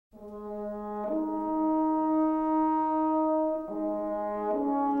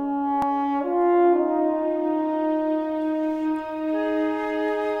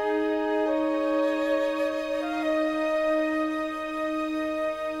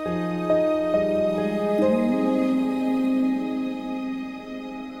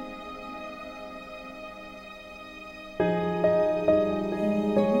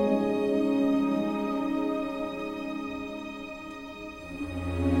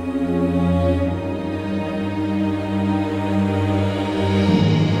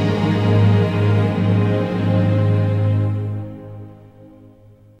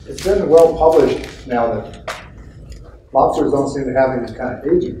well published now that lobsters don't seem to have any kind of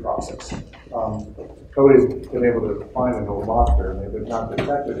aging process. Nobody's been able to find an old lobster, and they've not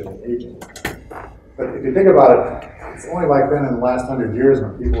detected any aging. But if you think about it, it's only like been in the last 100 years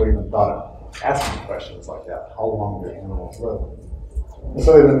when people even thought of asking questions like that. How long do animals live? And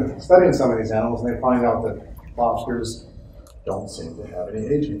so they've been studying some of these animals, and they find out that lobsters don't seem to have any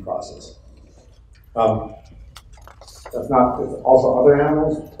aging process. That's not, also other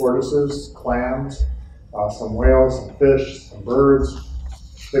animals, tortoises, clams, some whales, some fish, some birds.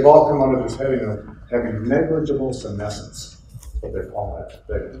 They've all come under this heading of having negligible senescence, what they call that.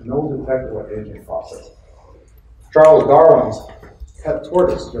 They have no detectable aging process. Charles Darwin's pet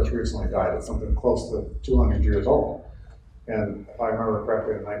tortoise just recently died at something close to 200 years old. And if I remember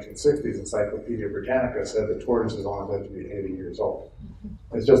correctly, in the 1960s, Encyclopedia Britannica said that tortoises only lived to be 80 years old.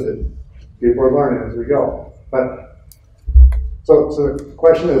 It's just that people are learning as we go. But so the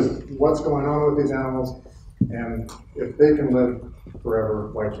question is, what's going on with these animals? And if they can live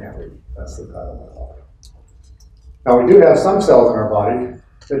forever, why can't we? That's the title of my talk. Now, we do have some cells in our body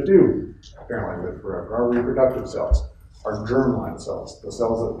that do apparently live forever. Our reproductive cells, our germline cells, the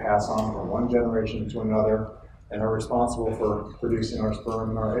cells that pass on from one generation to another and are responsible for producing our sperm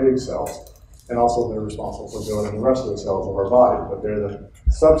and our egg cells. And also they're responsible for building the rest of the cells of our body. But they're the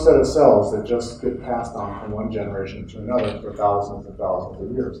subset of cells that just get passed on from one generation to another for thousands and thousands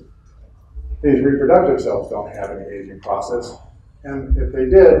of years. These reproductive cells don't have any aging process. And if they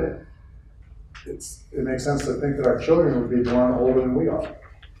did, it makes sense to think that our children would be born older than we are,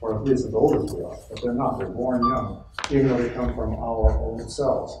 or at least as old as we are. But they're not. They're born young, even though they come from our old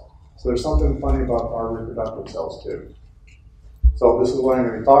cells. So there's something funny about our reproductive cells, too. So this is what I'm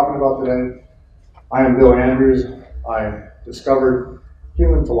going to be talking about today. I am Bill Andrews. I discovered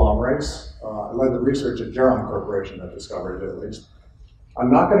human telomerase. I led the research at Geron Corporation that discovered it, at least.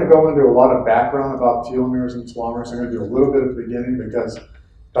 I'm not going to go into a lot of background about telomeres and telomerase. I'm going to do a little bit at the beginning because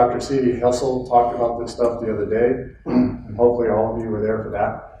Dr. C.D. Hessel talked about this stuff the other day, and hopefully all of you were there for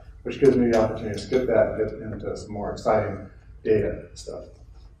that, which gives me the opportunity to skip that and get into some more exciting data stuff.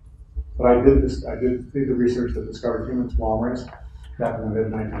 But I did do the research that discovered human telomerase back in the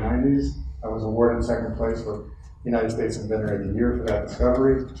mid-1990s. I was awarded second place for United States Inventor of the Year for that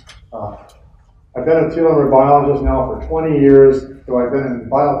discovery. I've been a telomere biologist now for 20 years, though I've been in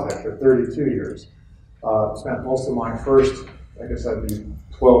biotech for 32 years. Spent most of my first, like I said, the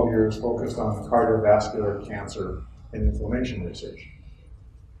 12 years focused on cardiovascular cancer and inflammation research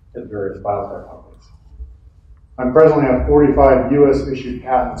at various biotech companies. I'm presently have 45 US issued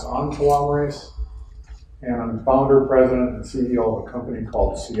patents on telomerase, and I'm founder, president, and CEO of a company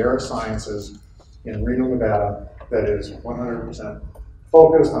called Sierra Sciences in Reno, Nevada, that is 100%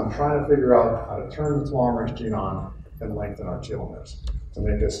 focused on trying to figure out how to turn the telomerase gene on and lengthen our telomeres to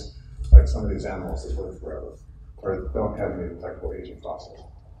make us like some of these animals that live forever or don't have any detectable aging process.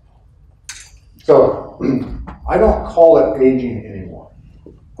 So I don't call it aging anymore.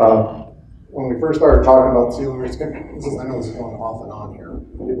 When we first started talking about telomeres, I know this is going off and on here.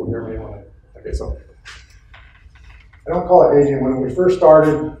 People hear me when okay, so I don't call it aging. When we first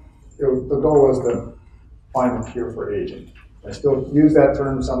started, the goal was to find a cure for aging. I still use that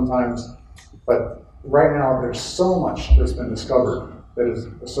term sometimes, but right now there's so much that's been discovered that is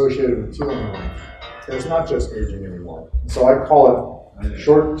associated with telomere length. It's not just aging anymore. So I call it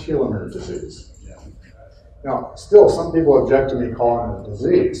short telomere disease. Now, still, some people object to me calling it a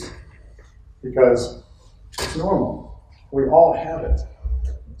disease because it's normal. We all have it.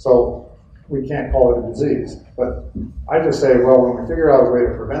 So we can't call it a disease. But I just say, well, when we figure out a way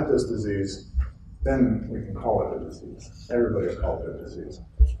to prevent this disease, then we can call it a disease. Everybody will call it a disease.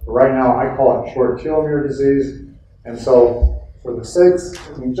 But right now, I call it short telomere disease. And so for the sakes,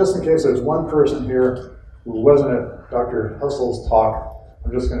 just in case there's one person here who wasn't at Dr. Hussel's talk,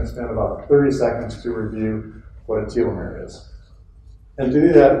 I'm just going to spend about 30 seconds to review what a telomere is. And to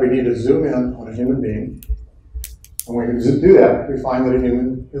do that, we need to zoom in on a human being. And when we do that, we find that a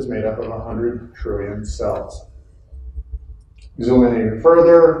human is made up of 100 trillion cells. Zoom in even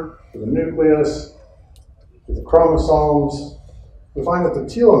further to the nucleus, to the chromosomes. We find that the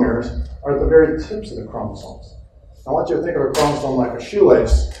telomeres are at the very tips of the chromosomes. I want you to think of a chromosome like a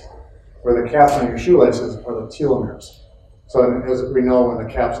shoelace, where the caps on your shoelaces are the telomeres. So as we know, when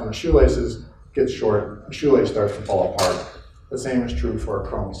the caps on the shoelaces get short, the shoelace starts to fall apart. The same is true for our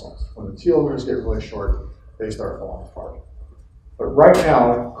chromosomes. When the telomeres get really short, they start falling apart. But right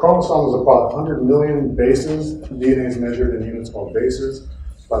now, chromosomes are about 100 million bases. DNA is measured in units called bases.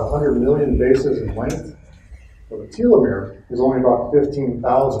 About 100 million bases in length. But the telomere is only about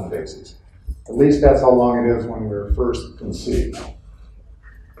 15,000 bases. At least that's how long it is when we were first conceived.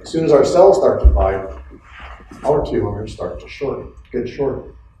 As soon as our cells start to divide, our telomeres start to get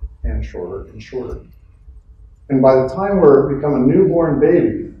shorter and shorter and shorter. And by the time we're become a newborn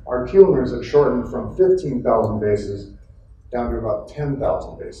baby, our telomeres have shortened from 15,000 bases down to about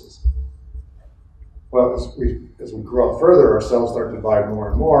 10,000 bases. Well, as we grow up further, our cells start to divide more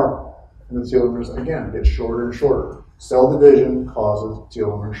and more, and the telomeres, again, get shorter and shorter. Cell division causes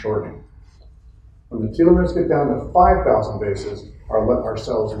telomere shortening. When the telomeres get down to 5,000 bases, our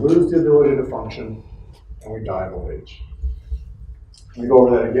cells lose the ability to function, and we die of old age. We go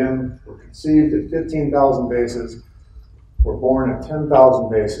over that again. We're conceived at 15,000 bases. We're born at 10,000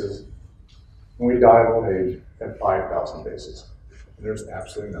 bases, and we die of old age at 5,000 bases. And there's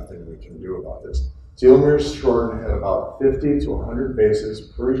absolutely nothing we can do about this. Telomeres shorten at about 50 to 100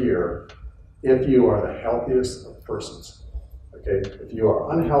 bases per year if you are the healthiest of persons. Okay? If you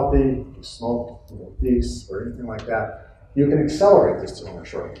are unhealthy, you smoke, you're obese, or anything like that, you can accelerate this telomere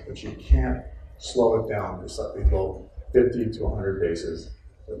shortening, but you can't slow it down to slightly below 50 to 100 bases,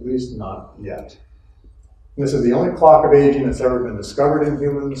 at least not yet. And this is the only clock of aging that's ever been discovered in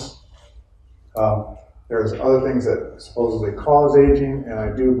humans. There's other things that supposedly cause aging, and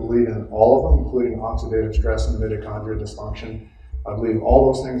I do believe in all of them, including oxidative stress and mitochondrial dysfunction. I believe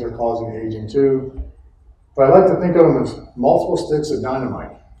all those things are causing aging too. But I like to think of them as multiple sticks of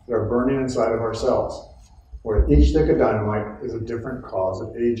dynamite that are burning inside of our cells, where each stick of dynamite is a different cause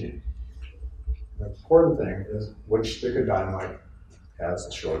of aging. The important thing is which stick of dynamite has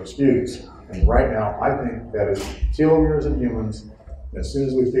the shortest fuse. And right now, I think that is telomeres in humans. And as soon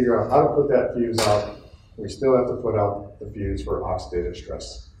as we figure out how to put that fuse out, we still have to put out the fuse for oxidative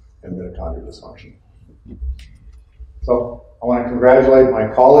stress and mitochondrial dysfunction. So I want to congratulate my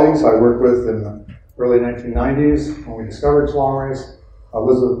colleagues I worked with in the early 1990s when we discovered telomerase,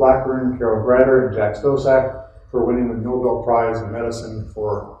 Elizabeth Blackburn, Carol Grader, and Jack Stosak for winning the Nobel Prize in Medicine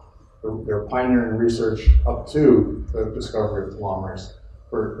for their pioneering research up to the discovery of telomerase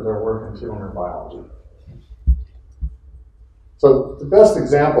for their work in telomere biology. So the best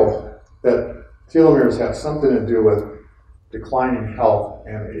example that telomeres have something to do with declining health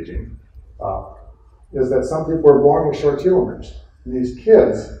and aging is that some people are born with short telomeres. And these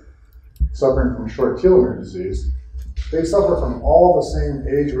kids suffering from short telomere disease, they suffer from all the same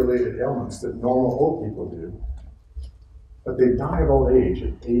age-related ailments that normal old people do, but they die of old age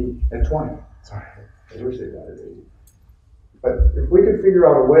at 20. Sorry, I wish they died at 80. But if we could figure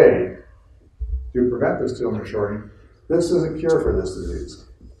out a way to prevent this telomere shortening, this is a cure for this disease.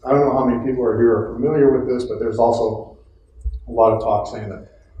 I don't know how many people are here are familiar with this, but there's also a lot of talk saying that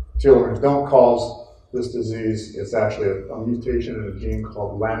telomeres don't cause this disease. It's actually a mutation in a gene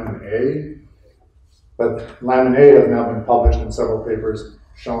called lamin A. But lamin A has now been published in several papers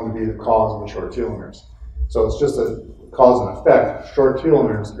shown to be the cause of the short telomeres. So it's just a cause and effect. Short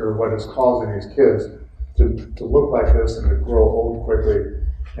telomeres are what is causing these kids to look like this and to grow old quickly.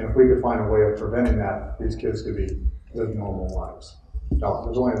 And if we could find a way of preventing that, these kids could live normal lives. Now,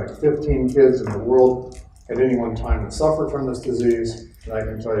 there's only like 15 kids in the world at any one time that suffer from this disease. And I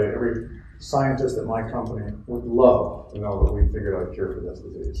can tell you, every scientist at my company would love to know that we figured out a cure for this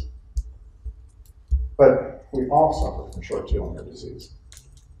disease. But we all suffer from short telomere disease.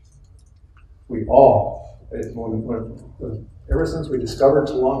 We all, ever since we discovered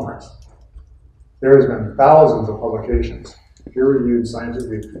telomerase, there has been thousands of publications, peer-reviewed,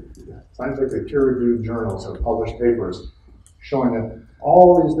 scientifically peer-reviewed journals have published papers showing that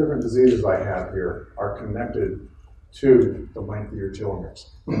all these different diseases I have here are connected to the length of your telomeres.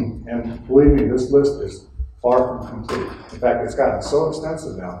 And believe me, this list is far from complete. In fact, it's gotten so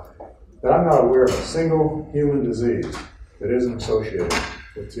extensive now that I'm not aware of a single human disease that isn't associated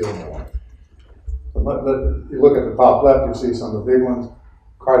with telomere length. But you look at the top left, you see some of the big ones.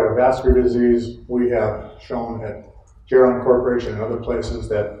 Cardiovascular disease, we have shown at Geron Corporation and other places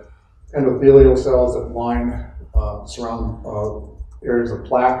that endothelial cells that surround areas of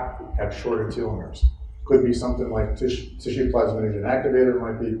plaque have shorter telomeres. Could be something like tissue plasminogen activator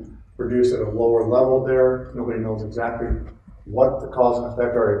might be produced at a lower level there. Nobody knows exactly what the cause and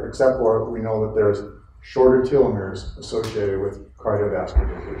effect are, except for we know that there's shorter telomeres associated with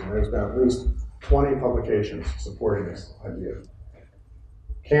cardiovascular disease. And there's been at least 20 publications supporting this idea.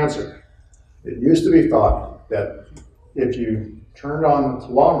 Cancer. It used to be thought that if you turned on the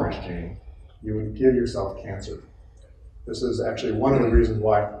telomerase gene, you would give yourself cancer. This is actually one of the reasons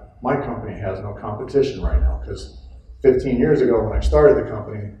why my company has no competition right now, because 15 years ago when I started the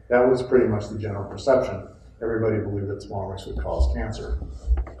company, that was pretty much the general perception. Everybody believed that telomerase would cause cancer.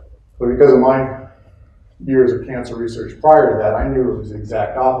 But because of my years of cancer research prior to that, I knew it was the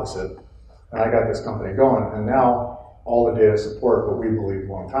exact opposite, and I got this company going. And now all the data support what we believed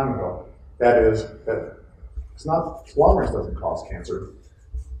a long time ago. That is, that it's not telomerase doesn't cause cancer,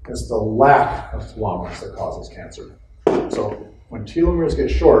 it's the lack of telomerase that causes cancer. So when telomeres get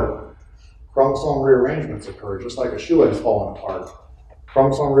short, chromosome rearrangements occur, just like a shoelace falling apart.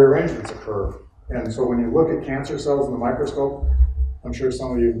 Chromosome rearrangements occur. And so when you look at cancer cells in the microscope, I'm sure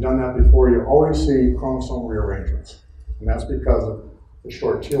some of you have done that before, you always see chromosome rearrangements. And that's because of the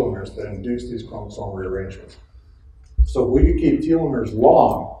short telomeres that induce these chromosome rearrangements. So if we could keep telomeres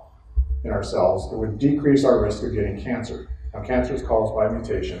long in our cells, it would decrease our risk of getting cancer. Now, cancer is caused by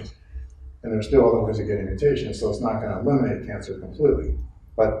mutations, and there's still other ways of getting mutations, so it's not going to eliminate cancer completely.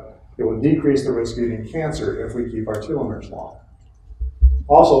 But it will decrease the risk of getting cancer if we keep our telomeres long.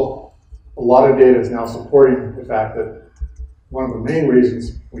 Also, a lot of data is now supporting the fact that one of the main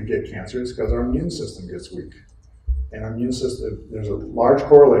reasons we get cancer is because our immune system gets weak. And our immune system, there's a large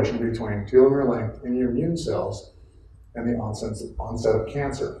correlation between telomere length in your immune cells and the onset of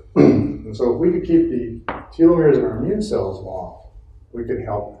cancer. And so if we could keep the telomeres in our immune cells long, we could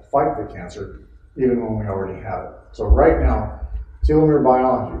help fight the cancer even when we already have it. So right now, telomere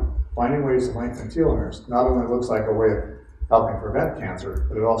biology, finding ways to lengthen telomeres, not only looks like a way of helping prevent cancer,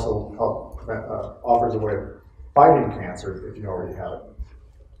 but it also offers a way of fighting cancer if you already have it.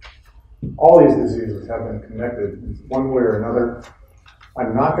 All these diseases have been connected in one way or another.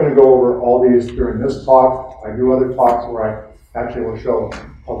 I'm not going to go over all these during this talk. I do other talks where I actually will show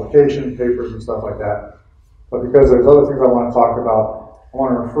publication papers and stuff like that. But because there's other things I want to talk about, I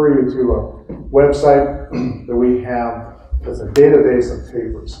want to refer you to a website that we have that's a database of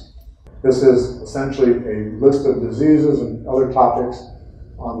papers. This is essentially a list of diseases and other topics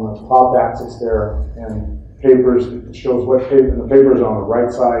on the top axis there, and papers. It shows what paper, and the papers are on the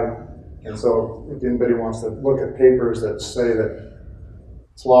right side. And so if anybody wants to look at papers that say that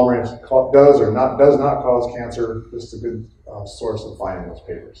telomerase does not cause cancer, this is a good source of finding those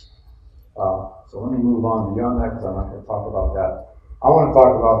papers. So let me move on beyond that because I'm not going to talk about that. I want to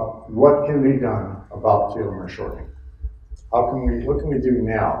talk about what can be done about telomere shortening. What can we do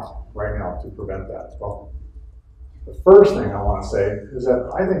right now to prevent that? Well, the first thing I want to say is that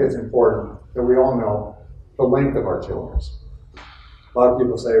I think it's important that we all know the length of our telomeres. A lot of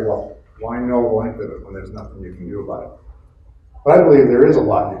people say, well, why know the length of it when there's nothing you can do about it? But I believe there is a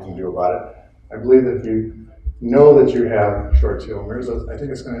lot you can do about it. I believe that if you know that you have short telomeres, I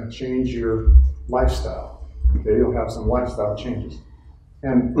think it's going to change your lifestyle. Okay, you'll have some lifestyle changes.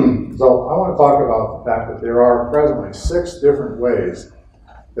 And so I want to talk about the fact that there are presently 6 different ways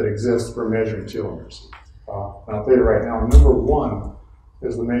that exist for measuring telomeres. And I'll tell you right now, number 1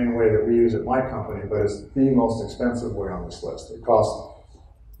 is the main way that we use at my company, but it's the most expensive way on this list. It costs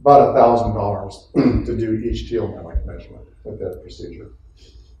about $1,000 to do each telomere length measurement with that procedure.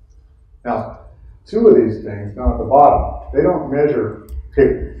 Now, 2 of these things down at the bottom, they don't measure,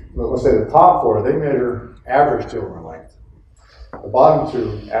 okay, let's say the top 4, they measure average telomere length. The bottom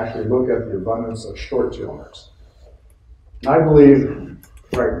 2 actually look at the abundance of short telomeres. And I believe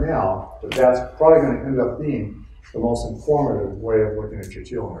right now that that's probably going to end up being the most informative way of looking at your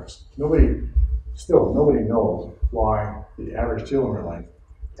telomeres. Nobody knows why the average telomere length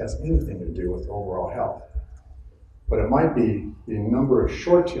has anything to do with overall health. But it might be the number of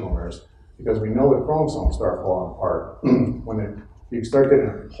short telomeres, because we know that chromosomes start falling apart. When you start getting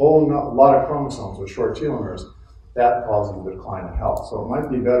a whole lot of chromosomes with short telomeres, that causes a decline in health. So it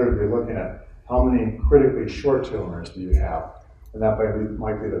might be better to be looking at how many critically short telomeres do you have, and that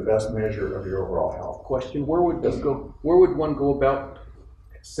might be the best measure of your overall health. Question: Where would one go about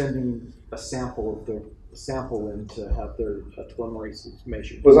sending a sample in to have their telomerase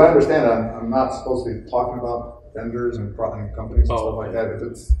measured? Well, as I understand it, I'm not supposed to be talking about vendors and companies and stuff like that.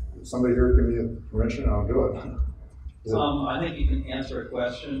 If somebody here give me permission, I'll do it. I think you can answer a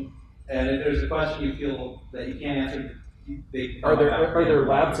question, and if there's a question you feel that you can't answer, are there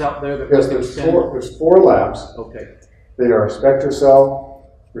labs out there that? Yes, there's 4 labs. Okay. They are SpectraCell,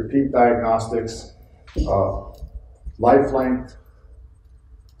 Repeat Diagnostics, Life Length,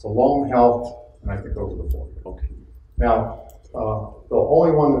 Telome Health, and I think those are the 4. Okay. Now, the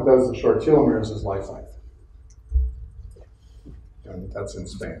only one that does the short telomeres is Life Length, and that's in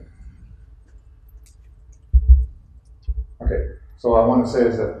Spain. Okay, so I want to say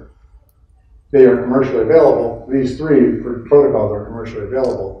is that they are commercially available. These 3 protocols are commercially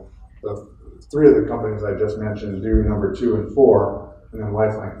available. The 3 of the companies I just mentioned do number 2 and 4, and then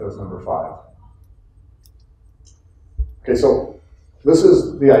LifeLink does number 5. Okay, so this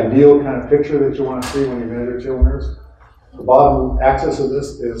is the ideal kind of picture that you want to see when you measure telomeres. The bottom axis of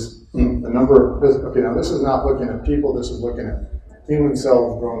this is the number of, okay, now this is not looking at people, this is looking at human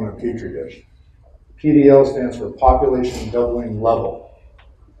cells grown in a petri dish. PDL stands for population doubling level,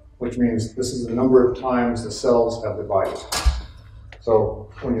 which means this is the number of times the cells have divided. So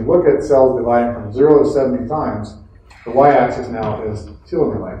when you look at cells dividing from 0 to 70 times, the y-axis now is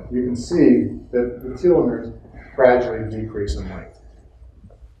telomere length. You can see that the telomeres gradually decrease in length.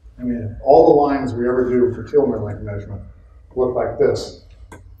 I mean, if all the lines we ever do for telomere length measurement look like this,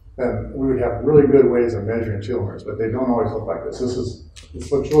 then we would have really good ways of measuring telomeres, but they don't always look like this.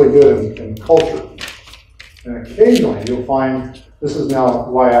 This looks really good in culture. And occasionally you'll find, this is now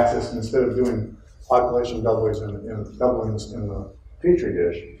y-axis, instead of doing population doublings in the Petri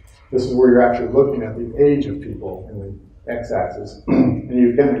dish, this is where you're actually looking at the age of people in the x-axis, and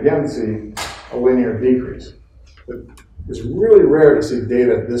you can again see a linear decrease. But it's really rare to see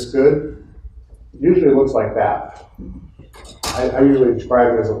data this good. It usually looks like that. I usually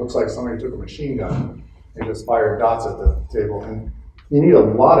describe it as it looks like somebody took a machine gun and just fired dots at the table. And you need a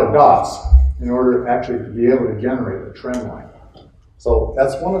lot of dots in order actually to be able to generate a trend line. So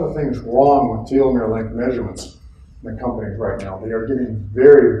that's one of the things wrong with telomere length measurements in the companies right now. They are getting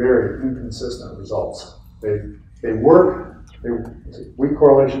very, very inconsistent results. They work, weak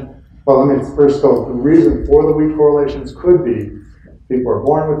correlation. Well, let me first go, the reason for the weak correlations could be people are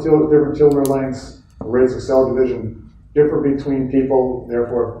born with different telomere lengths, the rates of cell division differ between people,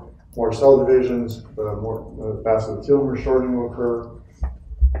 therefore more cell divisions, the faster the telomere shortening will occur.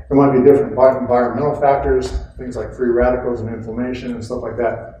 There might be different environmental factors, things like free radicals and inflammation and stuff like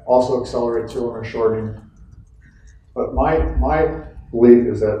that also accelerate telomere shortening. But my belief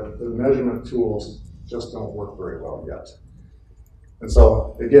is that the measurement tools just don't work very well yet. And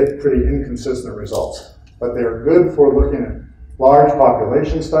so they get pretty inconsistent results. But they're good for looking at large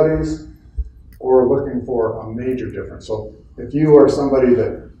population studies or looking for a major difference. So if you are somebody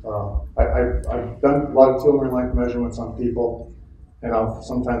that, I've done a lot of telomere length measurements on people, and I'll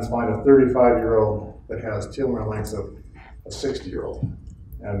sometimes find a 35-year-old that has telomere lengths of a 60-year-old.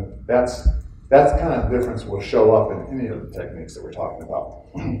 And that's kind of difference will show up in any of the techniques that we're talking about.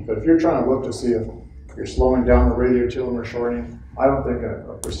 But if you're trying to look to see if you're slowing down the rate of telomere shortening, I don't think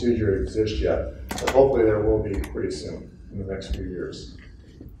a procedure exists yet, but hopefully there will be pretty soon in the next few years.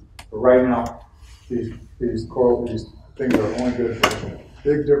 But right now, these things are only good for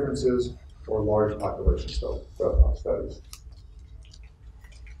big differences or large population studies.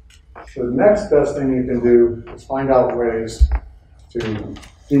 So the next best thing you can do is find out ways to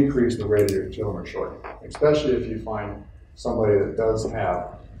decrease the rate of your telomere shortening, especially if you find somebody that does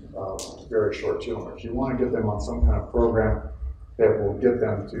have very short telomeres. You want to get them on some kind of program that will get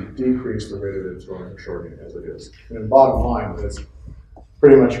them to decrease the rate of their telomere shortening as it is. And the bottom line is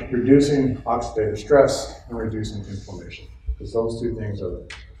pretty much reducing oxidative stress and reducing inflammation, because those two things are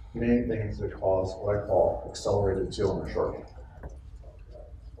the main things that cause what I call accelerated telomere shortening.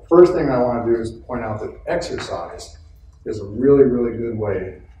 The first thing I want to do is point out that exercise is a really, really good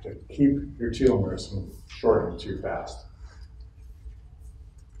way to keep your telomeres from shortening too fast.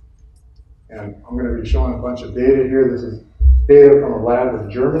 And I'm going to be showing a bunch of data here. This is data from a lab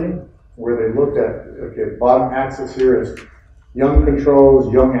in Germany where they looked at, okay, bottom axis here is young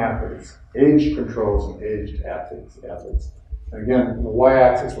controls, young athletes, age controls, and aged athletes. And again, the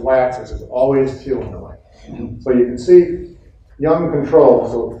y-axis is always telomere length. So you can see young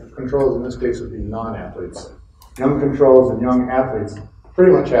controls, so controls in this case would be non-athletes. Young controls and young athletes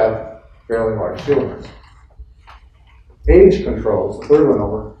pretty much have fairly large telomeres. Age controls, the third one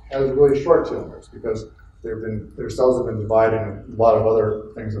over, has really short telomeres because their cells have been dividing and a lot of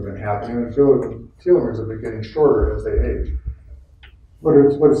other things have been happening, and telomeres have been getting shorter as they age.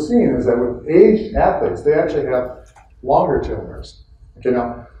 What is seen is that with aged athletes, they actually have longer telomeres. Okay,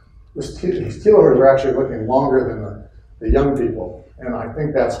 now, these telomeres are actually looking longer than the young people, and I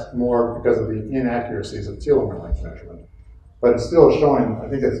think that's more because of the inaccuracies of telomere length measurement. But it's still showing, I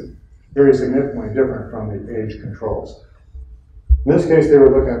think it's very significantly different from the age controls. In this case, they were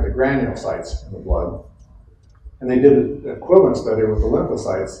looking at the granulocytes in the blood, and they did an equivalent study with the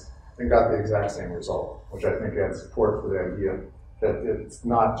lymphocytes and got the exact same result, which I think adds support for the idea that it's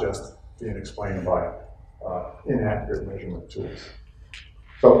not just being explained by inaccurate measurement tools.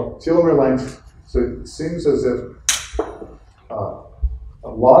 So telomere length, so it seems as if a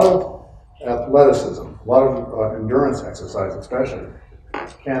lot of athleticism, a lot of endurance exercise especially,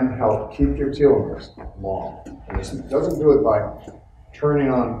 can help keep your telomeres long. And it doesn't do it by turning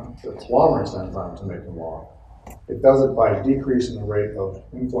on the telomerase enzyme to make them long. It does it by decreasing the rate of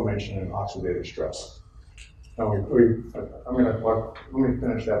inflammation and oxidative stress. Now let me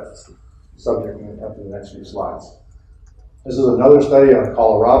finish that subject after the next few slides. This is another study out of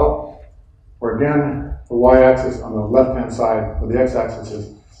Colorado, where again, the y-axis on the left-hand side, or the x-axis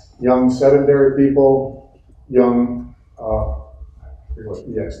is young sedentary people, young, I forget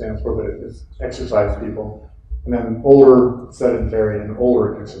what EX stands for, but it's exercise people, and then older sedentary and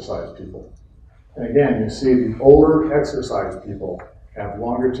older exercise people. And again, you see the older exercise people have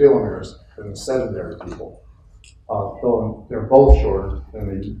longer telomeres than the sedentary people, though they're both shorter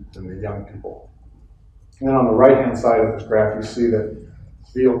than the young people. And then on the right-hand side of this graph, you see that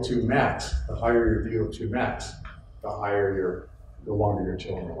VO2 max, the higher your VO2 max, the longer your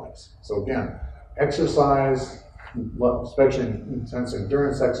telomere lengths. So again, exercise, especially intense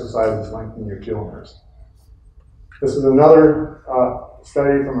endurance exercises, lengthen your telomeres. This is another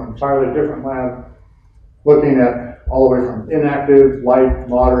study from an entirely different lab, looking at all the way from inactive, light,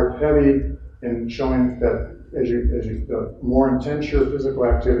 moderate, heavy, and showing that the more intense your physical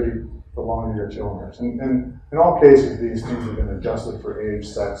activity, the longer your telomeres. And in all cases, these things have been adjusted for age,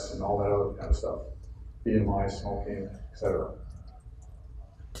 sex, and all that other kind of stuff. BMI, smoking, etc.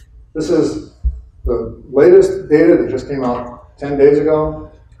 This is the latest data that just came out 10 days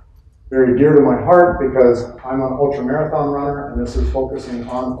ago. Very dear to my heart because I'm an ultramarathon runner, and this is focusing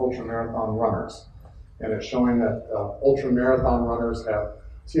on ultramarathon runners. And it's showing that ultramarathon runners have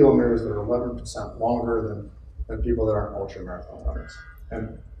telomeres that are 11% longer than people that aren't ultramarathon runners.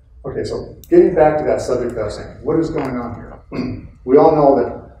 And okay, so getting back to that subject that I was saying, what is going on here? We all know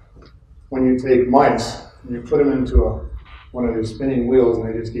that when you take mice and you put them into one of these spinning wheels and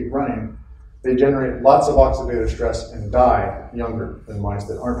they just keep running, they generate lots of oxidative stress and die younger than mice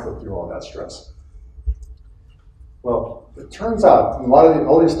that aren't put through all that stress. Well, it turns out, and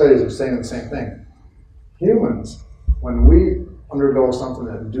all these studies are saying the same thing. Humans, when we undergo something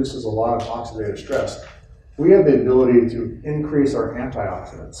that induces a lot of oxidative stress, we have the ability to increase our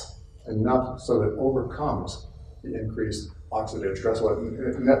antioxidants enough so that it overcomes the increased oxidative stress.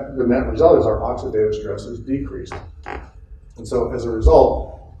 The net result is our oxidative stress is decreased. And so as a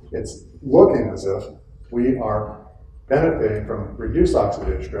result, it's looking as if we are benefiting from reduced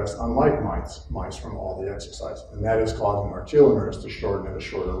oxidative stress, unlike mice from all the exercise. And that is causing our telomeres to shorten at a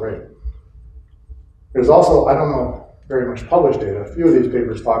shorter rate. There's also, I don't know very much published data, a few of these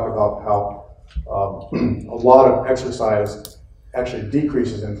papers talk about how a lot of exercise actually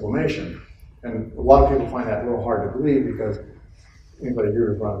decreases inflammation. And a lot of people find that a little hard to believe because anybody here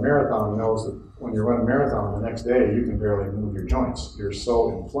who's run a marathon knows that when you run a marathon the next day, you can barely move your joints. You're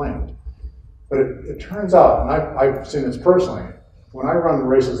so inflamed. But it turns out, and I've seen this personally, when I run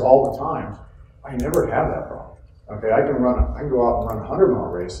races all the time, I never have that problem. Okay, I can go out and run a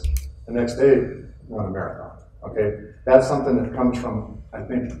 100-mile race, the next day run a marathon. Okay, that's something that comes from, I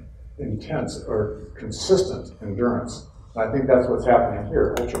think, intense or consistent endurance. And I think that's what's happening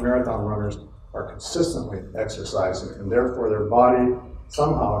here. Ultramarathon runners are consistently exercising, and therefore their body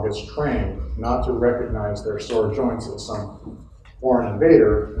somehow gets trained not to recognize their sore joints as some foreign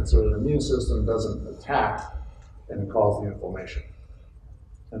invader, and so their immune system doesn't attack and cause the inflammation.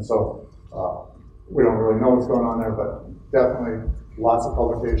 And so we don't really know what's going on there, but definitely lots of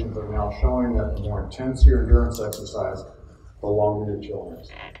publications are now showing that the more intense your endurance exercise, the longer your telomeres.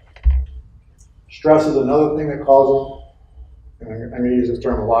 Stress is another thing that causes, and I'm going to use this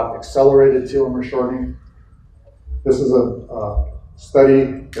term a lot, accelerated telomere shortening. This is a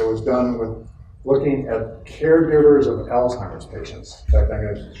study that was done with looking at caregivers of Alzheimer's patients. In fact, I'm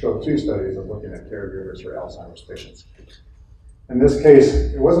going to show two studies of looking at caregivers for Alzheimer's patients. In this case,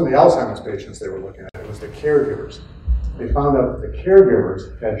 it wasn't the Alzheimer's patients they were looking at, it was the caregivers. They found out that the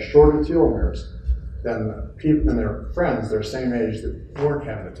caregivers had shorter telomeres than their friends their same age that weren't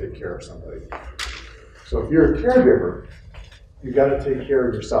having to take care of somebody. So if you're a caregiver, you've got to take care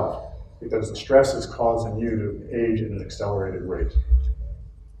of yourself because the stress is causing you to age at an accelerated rate.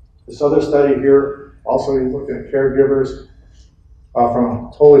 This other study here, also looking at caregivers from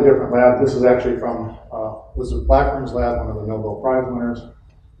a totally different lab. This is actually from Elizabeth Blackburn's lab, one of the Nobel Prize winners.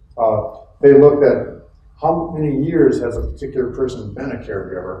 They looked at how many years has a particular person been a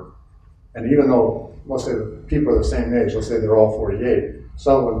caregiver. And even though, let's say the people are the same age, let's say they're all 48,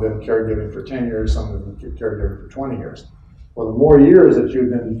 some have been caregiving for 10 years, some have been caregiving for 20 years. Well, the more years that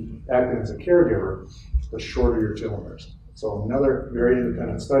you've been acting as a caregiver, the shorter your telomeres. So another very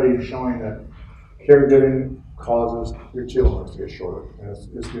independent study showing that caregiving causes your telomeres to get shorter, and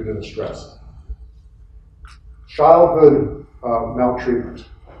it's due to the stress. Childhood maltreatment.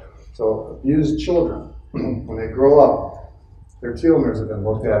 So abused children, when they grow up, their telomeres have been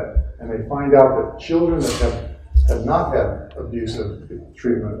looked at, and they find out that children that have not had abusive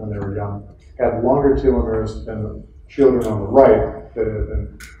treatment when they were young had longer telomeres than the children on the right that had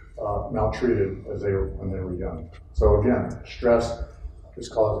been maltreated when they were young. So again, stress is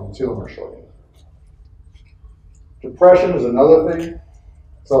causing telomere shortening. Depression is another thing.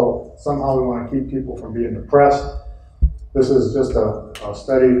 So somehow we want to keep people from being depressed. This is just a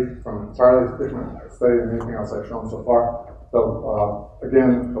study from an entirely different study than anything else I've shown so far. So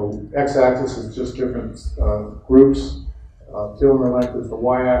again, the x-axis is just different groups. Telomere length is the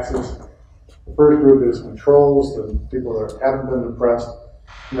y-axis. The first group is controls, the people that haven't been depressed.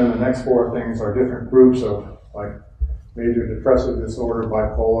 And then the next four things are different groups of like major depressive disorder,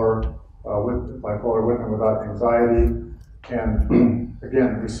 bipolar, with and without anxiety. And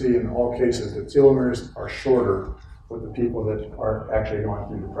again, we see in all cases that telomeres are shorter with the people that are actually going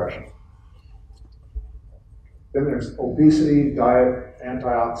through depression. Then there's obesity, diet,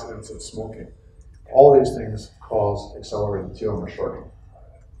 antioxidants, and smoking. All these things cause accelerated telomere shortening.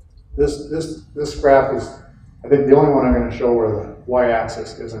 This graph is, I think, the only one I'm going to show where the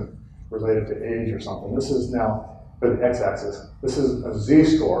y-axis isn't related to age or something. This is now, for the x-axis, this is a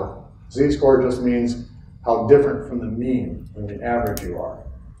z-score. Z-score just means how different from the mean, from the average you are.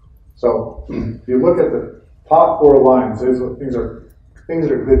 So if you look at the top four lines, things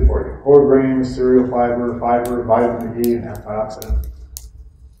that are good for you. Whole grains, cereal fiber, vitamin E, and antioxidant.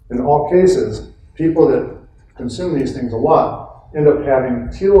 In all cases, people that consume these things a lot end up having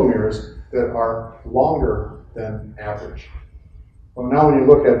telomeres that are longer than average. Well, now when you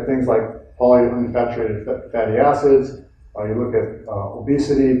look at things like polyunsaturated fatty acids, you look at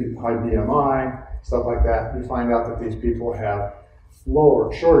obesity, high BMI, stuff like that, you find out that these people have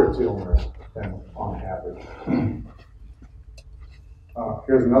shorter telomeres than on average.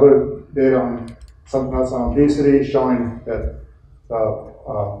 Here's another data on something else on obesity showing that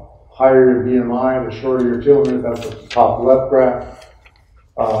higher your BMI, the shorter your telomeres. That's the top left graph.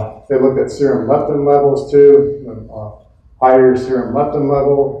 They looked at serum leptin levels too. The higher serum leptin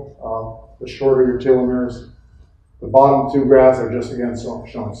level, the shorter your telomeres. The bottom two graphs are just again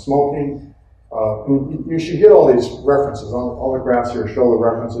showing smoking. You should get all these references. All the graphs here show the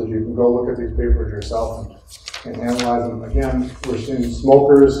references. You can go look at these papers yourself and analyze them. Again, we're seeing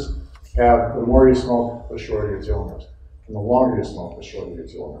smokers have, the more you smoke, the shorter your telomeres. And the longer you smoke, the shorter your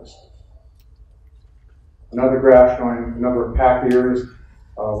telomeres. Another graph showing the number of pack years.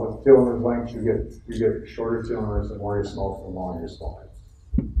 With telomere length, you get shorter telomeres the more you smoke, the longer you smoke.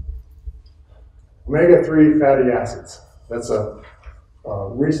 Omega-3 fatty acids. That's a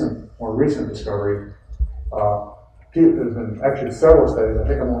more recent discovery. There's been actually several studies, I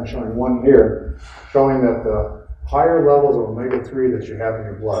think I'm only showing one here, showing that the higher levels of omega-3 that you have in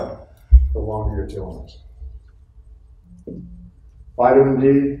your blood, the longer your telomeres. Vitamin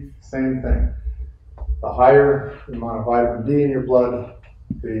D, same thing. The higher the amount of vitamin D in your blood,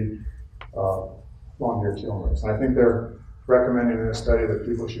 the longer your telomeres. And I think they're recommending in this study that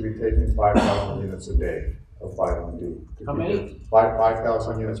people should be taking 5,000 units a day of vitamin D. How many?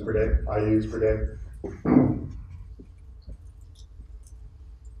 5,000 units per day, IUs per day.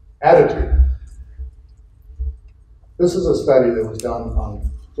 Attitude. This is a study that was done on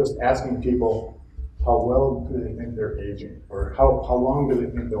just asking people how well do they think they're aging, or how long do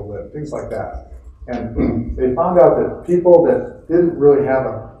they think they'll live, things like that. And they found out that people that didn't really have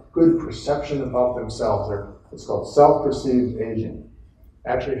a good perception about themselves, it's called self-perceived aging,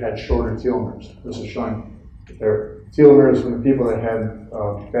 actually had shorter telomeres. This is showing their telomeres from the people that had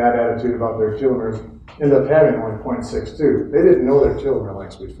bad attitude about their telomeres ended up having only 0.62. They didn't know their telomere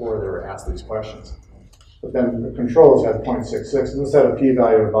lengths before they were asked these questions. But then the controls had 0.66, and this had a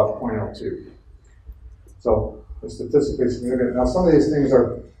p-value of about 0.02. So it's statistically significant. Now some of these things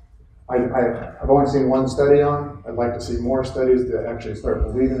are, I've only seen one study on. I'd like to see more studies to actually start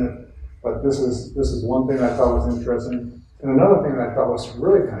believing it. But this is one thing I thought was interesting. And another thing that I thought was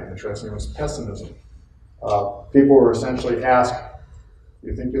really kind of interesting was pessimism. People were essentially asked, do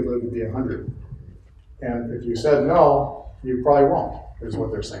you think you'll live to be 100? And if you said no, you probably won't, is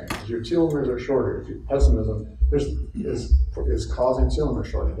what they're saying. Your telomeres are shorter. Pessimism is causing telomere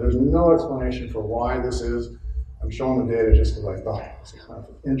shortening. There's no explanation for why this is. I'm showing the data just because I thought it was kind of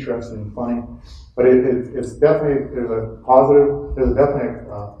interesting and funny. But it's definitely, there's definitely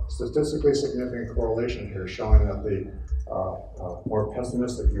a statistically significant correlation here showing that the more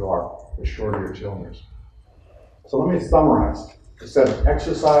pessimistic you are, the shorter your telomeres. So let me summarize. I said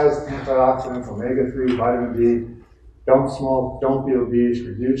exercise, antioxidants, omega-3, vitamin D, don't smoke, don't be obese,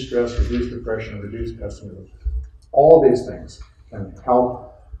 reduce stress, reduce depression, reduce pessimism. All these things can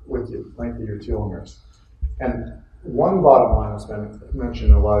help with the length of your telomeres. And one bottom line that's been mentioned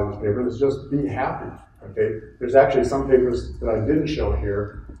in a lot of these papers is just be happy. Okay? There's actually some papers that I didn't show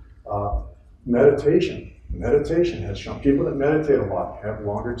here. Meditation. Meditation has shown people that meditate a lot have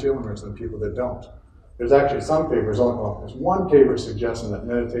longer telomeres than people that don't. There's actually some papers, there's one paper suggesting that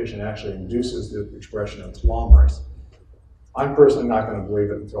meditation actually induces the expression of telomerase. I'm personally not going to believe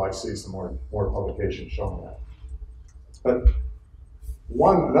it until I see some more publications showing that. But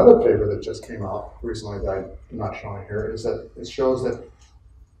another paper that just came out recently that I'm not showing here is that it shows that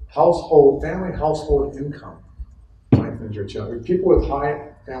family household income lengthens your children. People with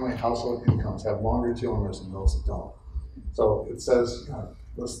high family household incomes have longer telomeres than those that don't. So it says,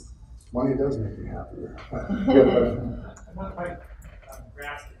 money does make you happier. I'm not quite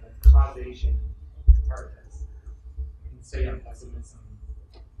grasping the causation part of this. You can say on pessimism.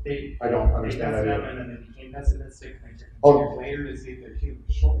 I don't understand that either. And then they became pessimistic, and they took years later to see if their tube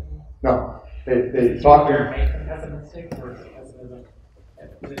was short. No, they talk to make them pessimistic, or is it pessimism?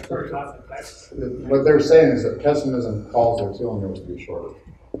 Is it sort of cause and effect? What they're saying is that pessimism calls their telomeres to be shorter.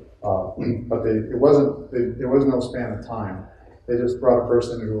 But there was no span of time. They just brought a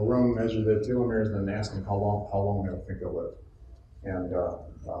person into a room, measured their telomeres, and then asked them how long they think they'll live. And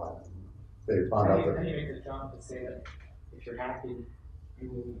they found out that. How do you make the jump to say that if you're happy, you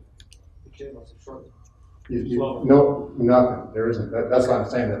will the telomeres are shorter? No, nothing. There isn't. That's what I'm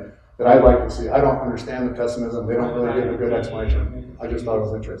saying. That I'd like to see. I don't understand the pessimism. They don't really give a good explanation. I just thought it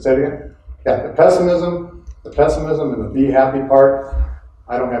was interesting. Say it again. Yeah, the pessimism and the be happy part,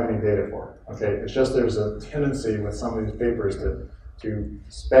 I don't have any data for. Okay, it's just there's a tendency with some of these papers to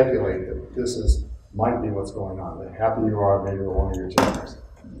speculate that this might be what's going on. The happier you are, maybe one of your telomeres.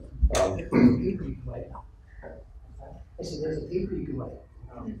 I said, there's a paper you can write.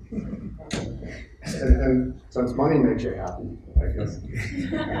 And since money makes you happy, I guess.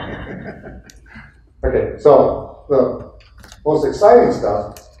 Okay, so the most exciting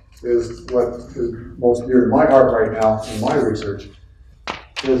stuff is what is most dear to my heart right now in my research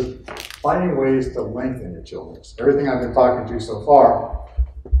is finding ways to lengthen your telomeres. Everything I've been talking to so far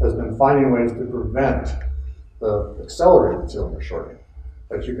has been finding ways to prevent the accelerated telomere shortening.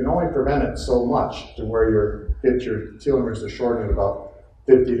 But you can only prevent it so much to where you get your telomeres to shorten at about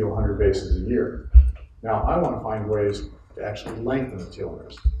 50 to 100 bases a year. Now, I want to find ways to actually lengthen the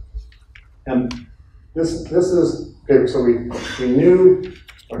telomeres. And this is, okay, so we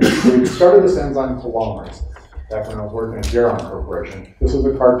started this enzyme telomerase back when I was working at Geron Corporation. This is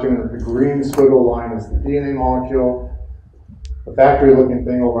a cartoon. The green squiggle line is the DNA molecule. The factory-looking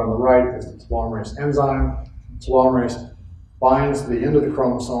thing over on the right is the telomerase enzyme. Telomerase binds the end of the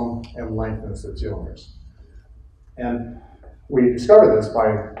chromosome and lengthens the telomeres. And we discovered this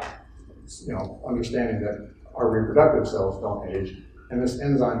by, understanding that our reproductive cells don't age, and this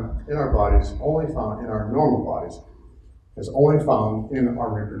enzyme in our bodies, only found in our normal bodies, is only found in our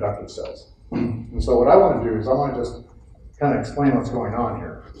reproductive cells. And so what I want to do is I want to just kind of explain what's going on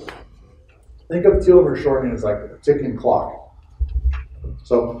here. Think of telomere shortening as like a ticking clock.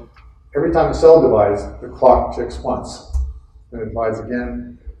 So every time a cell divides, the clock ticks once. Then it divides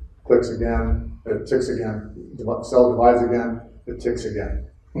again, clicks again, it ticks again. The cell divides again, it ticks again.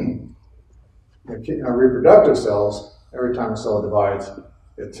 In our reproductive cells, every time a cell divides,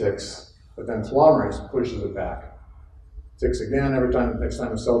 it ticks, but then telomerase pushes it back. Ticks again, next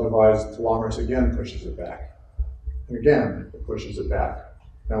time a cell divides, telomerase again pushes it back. And again, it pushes it back.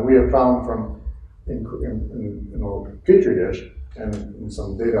 Now we have found from in a petri dish, and in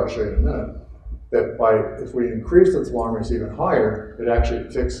some data I'll show you in a minute, that if we increase the telomerase even higher, it actually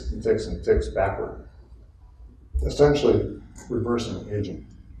ticks and ticks and ticks backward, essentially reversing aging.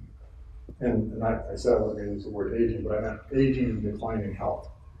 And I said I wasn't going to use the word aging, but I meant aging and declining health.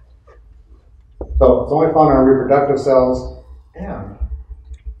 So it's only found in our reproductive cells, and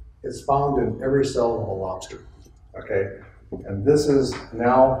it's found in every cell of a lobster. Okay, and this is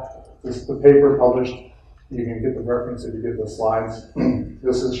the paper published. You can get the reference if you get the slides.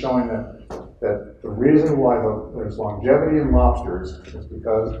 This is showing that the reason why there's longevity in lobsters is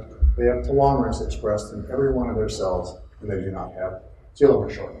because they have telomerase expressed in every one of their cells, and they do not have telomere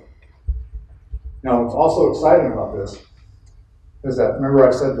shortening. Now, what's also exciting about this is that, remember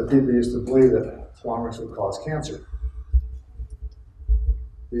I said that people used to believe that telomerase would cause cancer.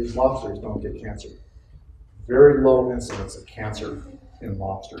 These lobsters don't get cancer. Very low incidence of cancer in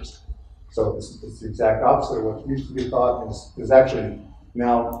lobsters. So it's the exact opposite of what used to be thought is actually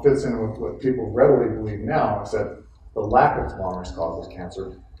now fits in with what people readily believe now, is that the lack of telomerase causes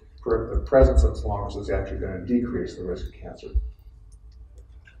cancer. The presence of telomerase is actually going to decrease the risk of cancer.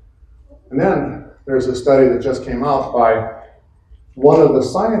 And then there's a study that just came out by one of the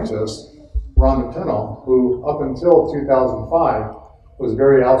scientists, Rhonda Tennell, who up until 2005 was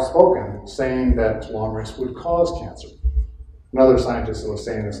very outspoken, saying that telomerase would cause cancer. Another scientist that was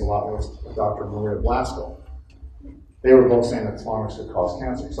saying this a lot was Dr. Maria Blasco. They were both saying that telomerase could cause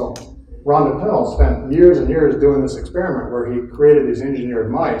cancer. So Rhonda Tennell spent years and years doing this experiment where he created these engineered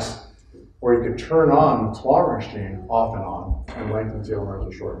mice or you could turn on the telomerase gene off and on and lengthen telomeres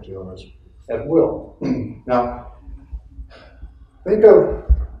or shorten telomeres at will. Now, think of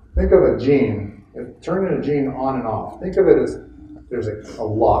a gene, turning a gene on and off. Think of it as there's a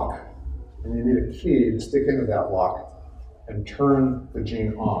lock, and you need a key to stick into that lock and turn the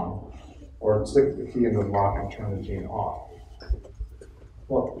gene on, or stick the key into the lock and turn the gene off.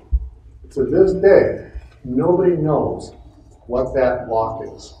 Well, to this day, nobody knows what that lock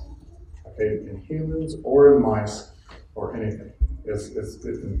is, okay, in humans or in mice or anything. It's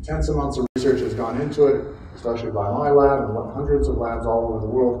intense amounts of research has gone into it, especially by my lab and hundreds of labs all over the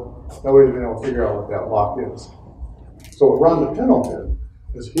world. Nobody's been able to figure out what that lock is. So what Ron DePinto did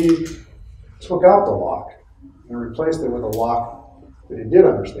is he took out the lock and replaced it with a lock that he did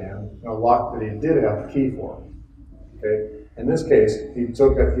understand, and a lock that he did have a key for. Okay? In this case, he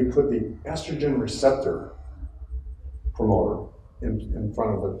put the estrogen receptor promoter in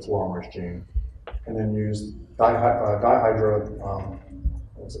front of the telomerase gene, and then used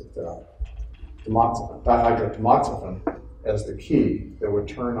dihydrotamoxifen as the key that would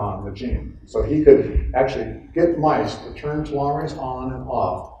turn on the gene. So he could actually get mice to turn telomerase on and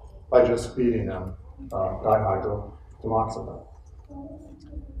off by just feeding them dihydrotamoxifen.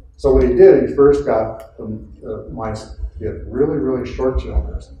 So what he did, he first got the mice to get really, really short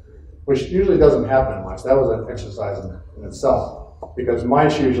telomeres, which usually doesn't happen in mice. That was an exercise in itself, because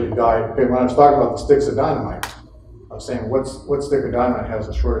mice usually die. Okay, when I was talking about the sticks of dynamite, I was saying what stick of dynamite has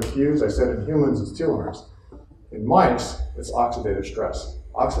the shortest fuse? I said in humans it's telomeres. In mice, it's oxidative stress.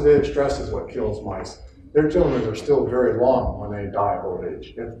 Oxidative stress is what kills mice. Their telomeres are still very long when they die of old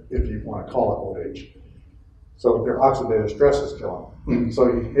age, if you want to call it old age. So their oxidative stress is killing them. So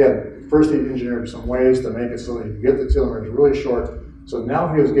first he engineered some ways to make it so that you could get the telomeres really short. So now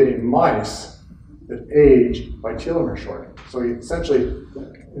he was getting mice that aged by telomere shortening. So he essentially,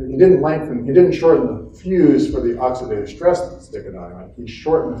 he didn't shorten the fuse for the oxidative stress stick of dynamite. He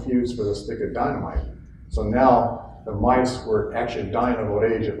shortened the fuse for the stick of dynamite. So now the mice were actually dying of old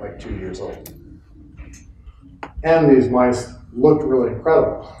age at like 2 years old. And these mice looked really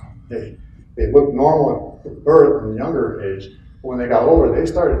incredible. They looked normal at birth in younger age. But when they got older, they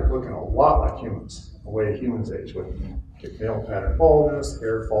started looking a lot like humans, the way humans age, with male pattern baldness,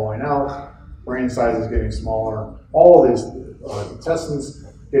 hair falling out, brain sizes getting smaller, all of these intestines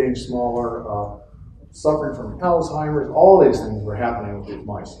getting smaller, suffering from Alzheimer's, all these things were happening with these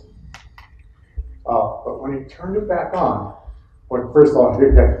mice. But when he turned it back on, first of all, he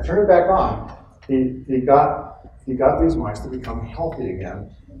turned it back on, he got these mice to become healthy again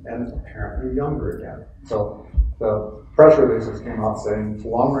and apparently younger again. So the press releases came out saying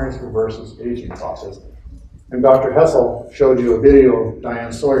telomerase reverses aging process. And Dr. Hessel showed you a video of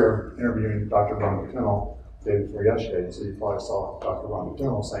Diane Sawyer interviewing Dr. Ron DePinto day before yesterday. So you probably saw Dr. Ron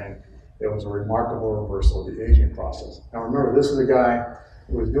DePinto saying it was a remarkable reversal of the aging process. Now remember, this is a guy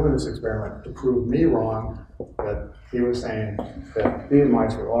who was doing this experiment to prove me wrong, that he was saying that these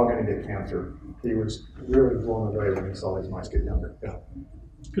mice were all going to get cancer. He was really blown away when he saw these mice get younger. Yeah.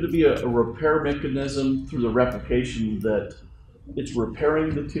 Could it be a repair mechanism through the replication that it's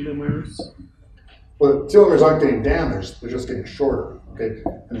repairing the telomeres? Well, the telomeres aren't getting damaged, they're just getting shorter. Okay?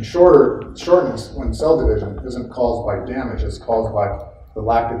 And the shortness when cell division isn't caused by damage, it's caused by the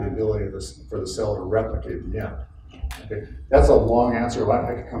lack of the ability for the cell to replicate the end. Okay? That's a long answer.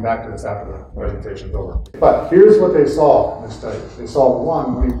 I can come back to this after the presentation's over. But here's what they saw in this study. They saw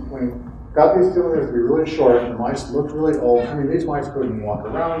one, when you got these telomeres to be really short, and the mice looked really old. I mean, these mice couldn't walk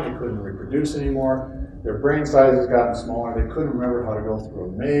around, they couldn't reproduce anymore. Their brain sizes gotten smaller. They couldn't remember how to go through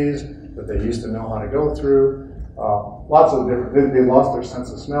a maze that they used to know how to go through. Lots of different, they lost their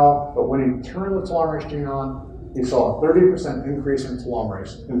sense of smell. But when he turned the telomerase gene on, he saw a 30% increase in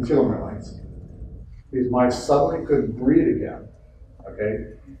telomere lengths. These mice suddenly could breed again,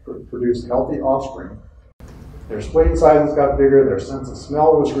 okay, produce healthy offspring. Their spleen sizes got bigger, their sense of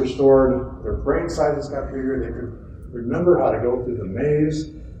smell was restored, their brain sizes got bigger, they could remember how to go through the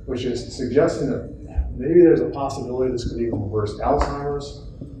maze, which is suggesting that maybe there's a possibility this could even reverse Alzheimer's.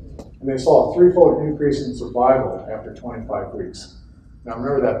 And they saw a 3-fold increase in survival after 25 weeks. Now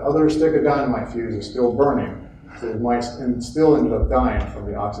remember, that other stick of dynamite fuse is still burning, so the mice still ended up dying from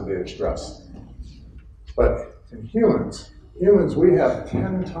the oxidative stress. But in humans, we have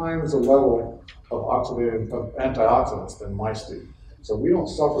 10 times the level of antioxidants than mice do. So we don't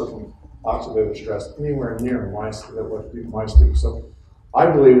suffer from oxidative stress anywhere near mice that what mice do. So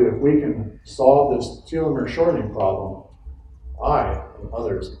I believe that if we can solve this telomere shortening problem, I and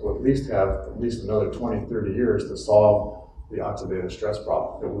others will at least have another 20, 30 years to solve the oxidative stress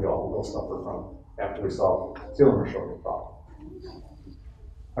problem that we all will suffer from after we solve the telomere shortening problem.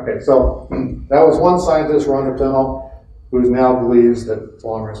 Okay, so that was one scientist, Rhonda Plennell, who now believes that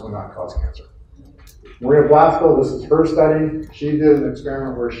telomerase will not cause cancer. Maria Blasco, this is her study. She did an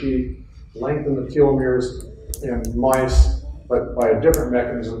experiment where she lengthened the telomeres in mice, but by a different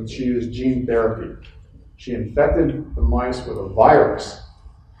mechanism. She used gene therapy. She infected the mice with a virus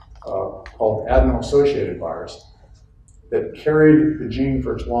called adeno-associated virus that carried the gene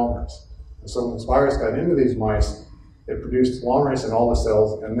for telomerase. And so when this virus got into these mice, it produced telomerase in all the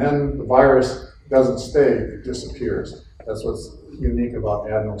cells, and then the virus doesn't stay, it disappears. That's what's unique about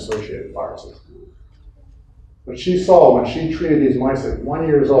adeno-associated viruses. But she saw when she treated these mice at 1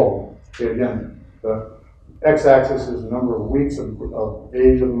 year old, okay, again, the x-axis is the number of weeks of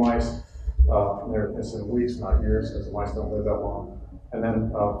age of the mice. It's in weeks, not years, because the mice don't live that long. And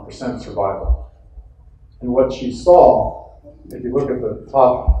then percent survival. And what she saw, if you look at the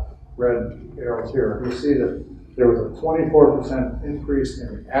top red arrows here, you see that there was a 24% increase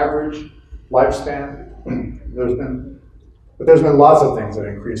in average lifespan. There's been lots of things that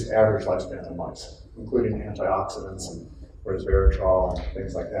increase average lifespan in mice, including antioxidants and resveratrol and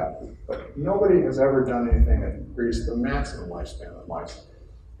things like that. But nobody has ever done anything that increased the maximum lifespan of mice.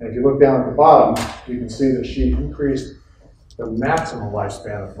 And if you look down at the bottom, you can see that she increased the maximum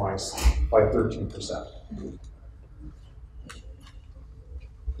lifespan of mice by 13%.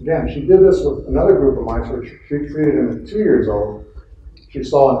 Again, she did this with another group of mice where she treated them at 2 years old. She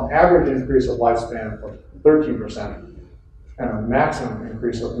saw an average increase of lifespan of 13% and a maximum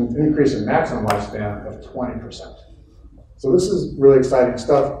increase in maximum lifespan of 20%. So this is really exciting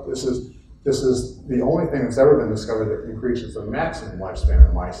stuff. This is the only thing that's ever been discovered that increases the maximum lifespan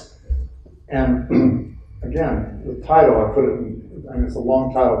of mice. And again, the title, I put it in, I mean, it's a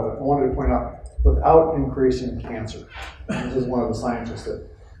long title, but I wanted to point out, without increasing cancer. This is one of the scientists that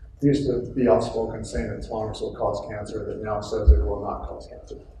used to be outspoken saying that telomerase will cause cancer, that now says it will not cause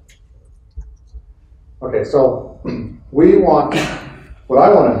cancer. Okay, so what I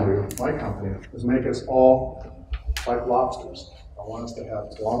want to do, my company, is make us all like lobsters. I want us to have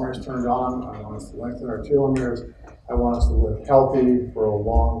telomerase turned on. I want us to lengthen our telomeres. I want us to live healthy and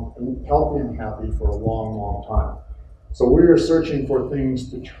happy for a long, long time. So we are searching for things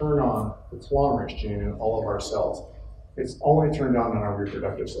to turn on the telomerase gene in all of our cells. It's only turned on in our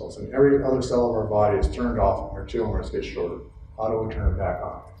reproductive cells, and every other cell of our body is turned off and our telomeres get shorter. How do we turn it back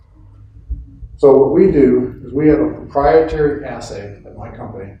on? So what we do is we have a proprietary assay at my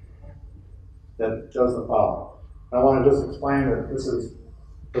company that does the following. I want to just explain that this is,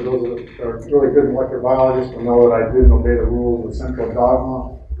 for those that are really good molecular biologists will know that I didn't obey the rules of central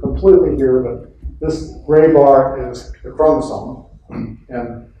dogma completely here, but this gray bar is the chromosome,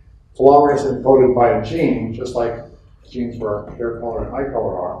 and telomerase is encoded by a gene, just like genes for hair color and eye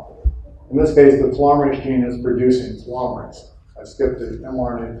color are. In this case, the telomerase gene is producing telomerase. I skipped the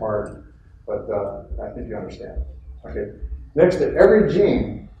mRNA part, but I think you understand. Okay. Next to every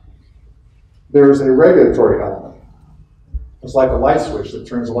gene, there is a regulatory element. It's like a light switch that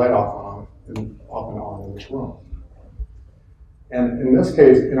turns the light off and on in this room. And in this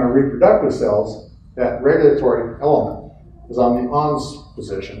case, in our reproductive cells, that regulatory element is on the on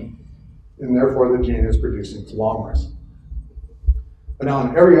position, and therefore the gene is producing telomerase. But now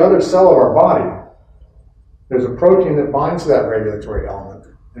in every other cell of our body, there's a protein that binds to that regulatory element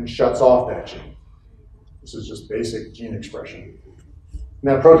and shuts off that gene. This is just basic gene expression. And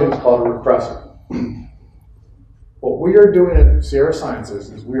that protein is called a repressor. What we are doing at Sierra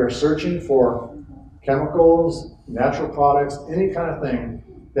Sciences is we are searching for chemicals, natural products, any kind of thing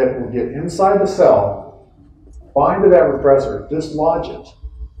that will get inside the cell, bind to that repressor, dislodge it,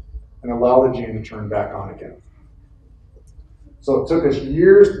 and allow the gene to turn back on again. So it took us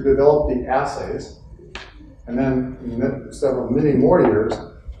years to develop the assays, and then many more years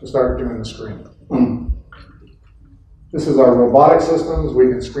to start doing the screening. This is our robotic systems. We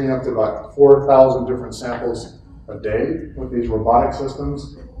can screen up to about 4,000 different samples a day with these robotic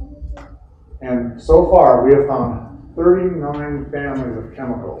systems. And so far, we have found 39 families of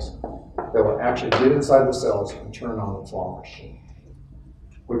chemicals that will actually get inside the cells and turn on the telomerase gene.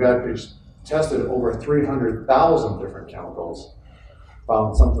 We've actually tested over 300,000 different chemicals,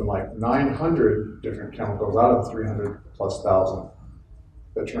 found something like 900 different chemicals out of 300,000+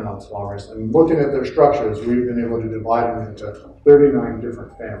 that turn on telomerase. And looking at their structures, we've been able to divide them into 39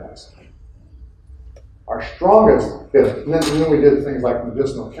 different families. Our strongest hit, and then we did things like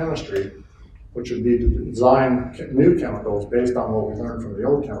medicinal chemistry, which would be to design new chemicals based on what we learned from the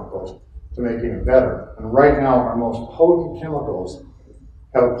old chemicals to make even better. And right now, our most potent chemicals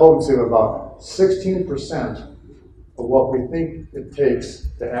have a potency of about 16% of what we think it takes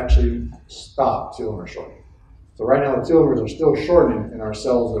to actually stop telomere shortening. So right now the telomeres are still shortening in our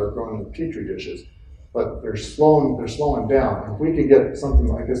cells that are growing in the petri dishes, but they're slowing down. And if we could get something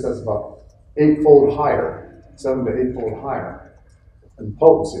like this that's about 8-fold higher, 7 to 8-fold higher in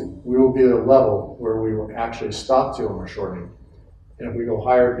potency, we will be at a level where we will actually stop telomere shortening. And if we go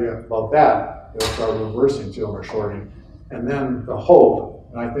higher above that, it'll start reversing telomere shortening. And then the hope,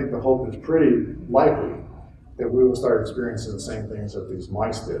 and I think the hope is pretty likely, that we will start experiencing the same things that these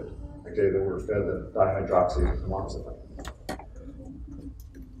mice did, okay, that were fed the dihydroxyamoxicillin.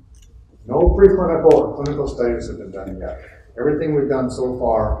 No preclinical or clinical studies have been done yet. Everything we've done so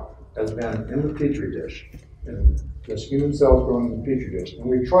far has been in the petri dish, and there's human cells growing in the petri dish. And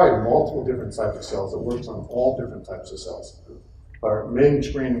we've tried multiple different types of cells. It works on all different types of cells. Our main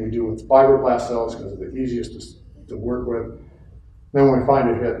screening we do with fibroblast cells because they're the easiest to work with. Then when we find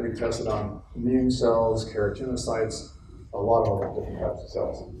a hit, we test it on immune cells, keratinocytes, a lot of other different types of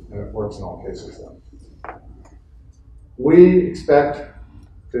cells, and it works in all cases then. We expect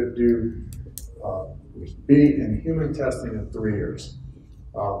to be in human testing in 3 years.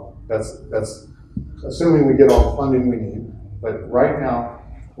 That's assuming we get all the funding we need, but right now,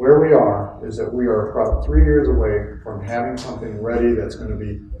 where we are is that we are about 3 years away from having something ready that's going to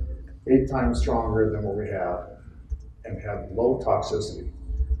be 8 times stronger than what we have and have low toxicity.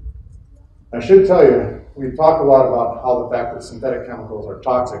 I should tell you, we talk a lot about how the fact that synthetic chemicals are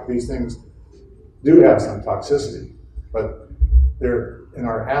toxic. These things do have some toxicity, but they're, in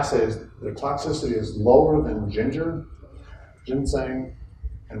our assays, their toxicity is lower than ginger, ginseng,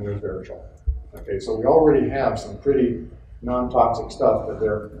 and resveratrol. Okay, so we already have some pretty non-toxic stuff, but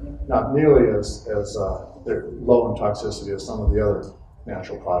they're not nearly as they're low in toxicity as some of the other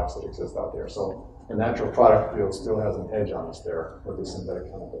natural products that exist out there. So the natural product field still has an edge on us there with the synthetic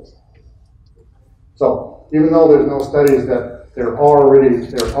chemicals. So even though there's no studies that there are already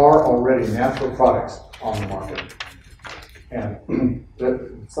natural products on the market, and that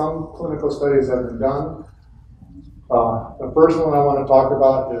some clinical studies have been done. The first one I want to talk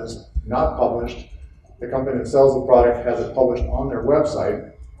about is not published. The company that sells the product has it published on their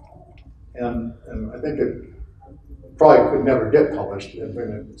website, and I think it probably could never get published in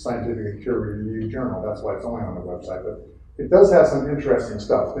a scientific peer-reviewed journal. That's why it's only on the website. But it does have some interesting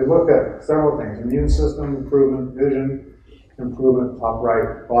stuff. They looked at several things: immune system improvement, vision improvement, top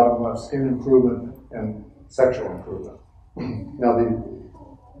right, bottom left, skin improvement, and sexual improvement. Now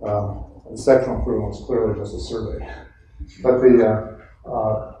the sexual improvement was clearly just a survey, but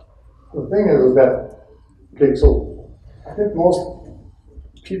the thing is that, okay, so I think most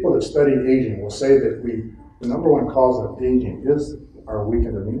people that study aging will say that the number one cause of aging is our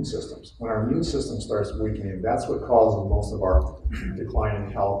weakened immune systems. When our immune system starts weakening, that's what causes most of our decline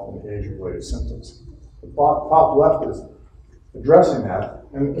in health and age-related symptoms. The top left is addressing that,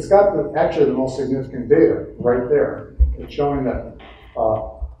 and it's got actually the most significant data right there. It's showing that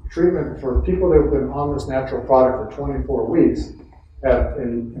treatment for people that have been on this natural product for 24 weeks have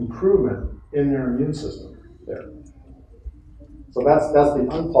an improvement in their immune system there. So that's the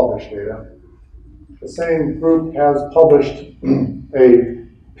unpublished data. The same group has published a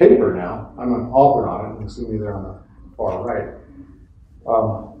paper now. I'm an author on it. You can see me there on the far right,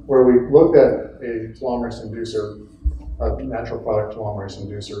 where we looked at a telomerase inducer, a natural product telomerase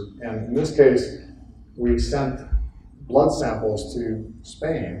inducer, and in this case, we sent blood samples to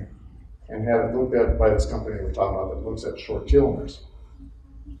Spain and had it looked at by this company we're talking about that looks at short telomeres.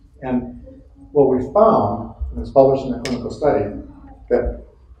 And what we found, and it's published in a clinical study, that,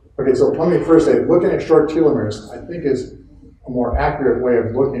 okay, so let me first say, looking at short telomeres, I think is a more accurate way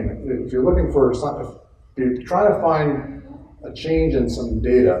of looking. If you're looking for something, if you're trying to find a change in some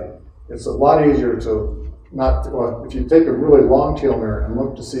data, it's a lot easier to well, if you take a really long telomere and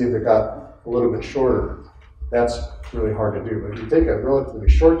look to see if it got a little bit shorter, that's really hard to do. But if you take a relatively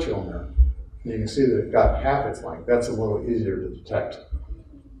short telomere, and you can see that it got half its length, that's a little easier to detect.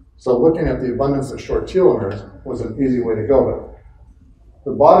 So looking at the abundance of short telomeres was an easy way to go. But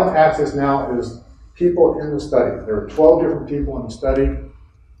the bottom axis now is people in the study. There were 12 different people in the study.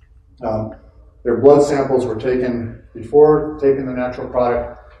 Their blood samples were taken before taking the natural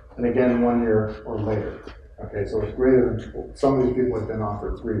product, and again 1 year or later. Okay, so it's greater than, some of these people have been on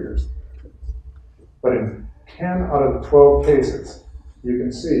for 3 years. But in 10 out of the 12 cases, you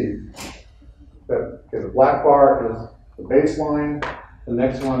can see that, okay, the black bar is the baseline, the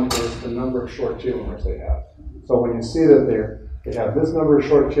next one is the number of short telomeres they have. So when you see that they have this number of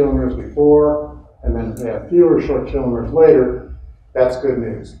short telomeres before, and then they have fewer short telomeres later, that's good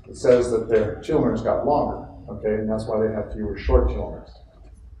news. It says that their telomeres got longer, okay, and that's why they have fewer short telomeres.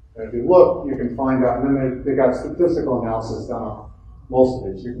 And if you look, you can find out, and then they got statistical analysis done on most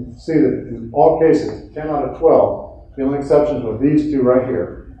of these. You can see that in all cases, 10 out of 12, the only exceptions were these two right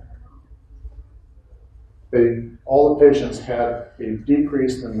here. All the patients had a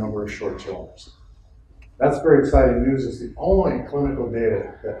decrease in the number of short telomeres. That's very exciting news. It's the only clinical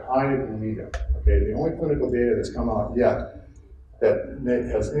data that I believe in. Okay, the only clinical data that's come out yet that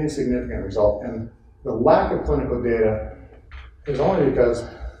has any significant result. And the lack of clinical data is only because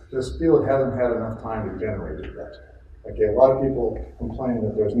this field hasn't had enough time to generate it yet. Okay, a lot of people complain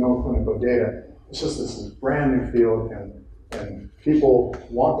that there's no clinical data. It's just this is a brand new field, and people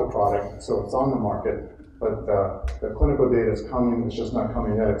want the product, so it's on the market. But the clinical data is coming. It's just not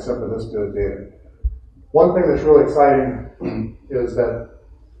coming yet, except for this bit of data. One thing that's really exciting is that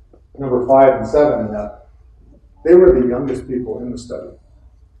number 5 and 7 in that, they were the youngest people in the study.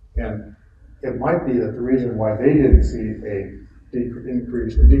 And it might be that the reason why they didn't see a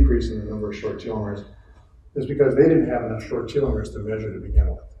decrease in the number of short telomeres is because they didn't have enough short telomeres to measure to begin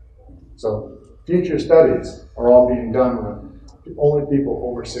with. So future studies are all being done with only people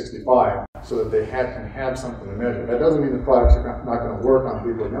over 65 so that they can have something to measure. That doesn't mean the products are not going to work on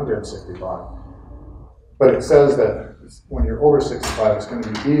people younger than 65. But it says that when you're over 65, it's going to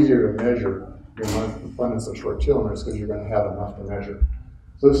be easier to measure your abundance of short telomeres because you're going to have enough to measure.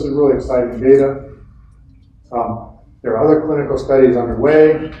 So this is really exciting data. There are other clinical studies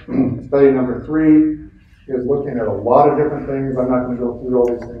underway. Study number 3 is looking at a lot of different things. I'm not going to go through all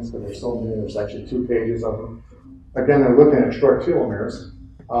these things because there's so many. There's actually 2 pages of them. Again, they're looking at short telomeres.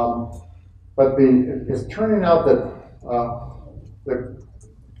 But it's turning out that the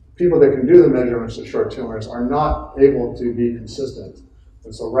people that can do the measurements of short telomeres are not able to be consistent.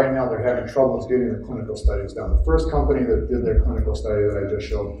 And so right now they're having troubles getting the clinical studies done. The first company that did their clinical study that I just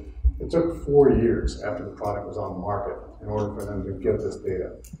showed, it took 4 years after the product was on the market in order for them to get this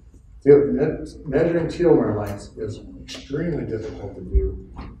data. Measuring telomere lengths is extremely difficult to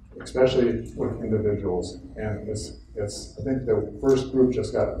do, especially with individuals. And I think the first group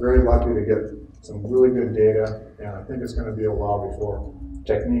just got very lucky to get some really good data, and I think it's going to be a while before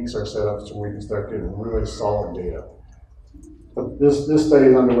techniques are set up so we can start getting really solid data. But this study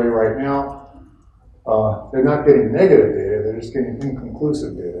is underway right now. They're not getting negative data, they're just getting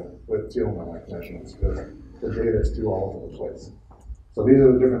inconclusive data with telomere length measurements because the data is too all over the place. So these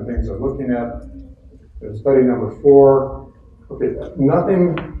are the different things they're looking at. There's study number 4. Okay,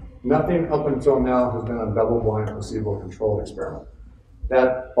 nothing up until now has been a double-blind, placebo-controlled experiment.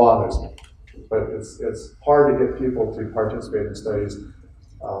 That bothers me. But it's hard to get people to participate in studies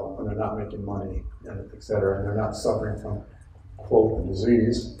when they're not making money, and et cetera, and they're not suffering from, quote, a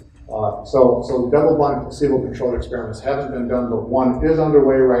disease. So double-blind, placebo-controlled experiments haven't been done, but one is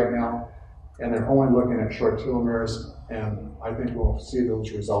underway right now, and they're only looking at short telomeres, and I think we'll see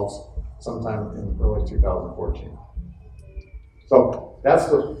those results sometime in early 2014. So that's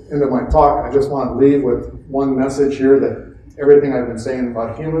the end of my talk. I just want to leave with one message here that everything I've been saying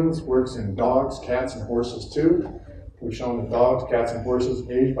about humans works in dogs, cats, and horses too. We've shown that dogs, cats, and horses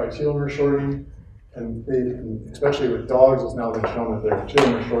age by telomere shortening, and especially with dogs, it's now been shown that their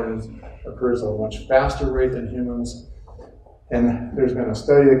telomere shortening occurs at a much faster rate than humans. And there's been a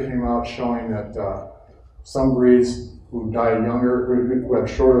study that came out showing that some breeds who die younger, who have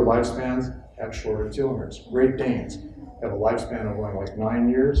shorter lifespans, have shorter telomeres. Great Danes have a lifespan of only like 9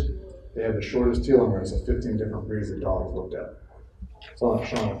 years. They have the shortest telomeres of 15 different breeds of dogs looked at. So I'm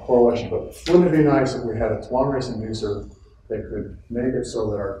showing a correlation, but wouldn't it be nice if we had a telomerase inducer that could make it so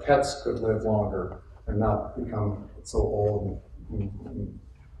that our pets could live longer and not become so old and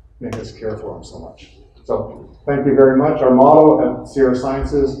make us care for them so much. So thank you very much. Our motto at Sierra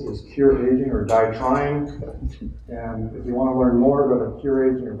Sciences is cure aging or die trying. And if you want to learn more, go to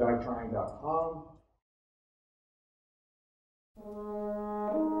cureagingordieTrying.com.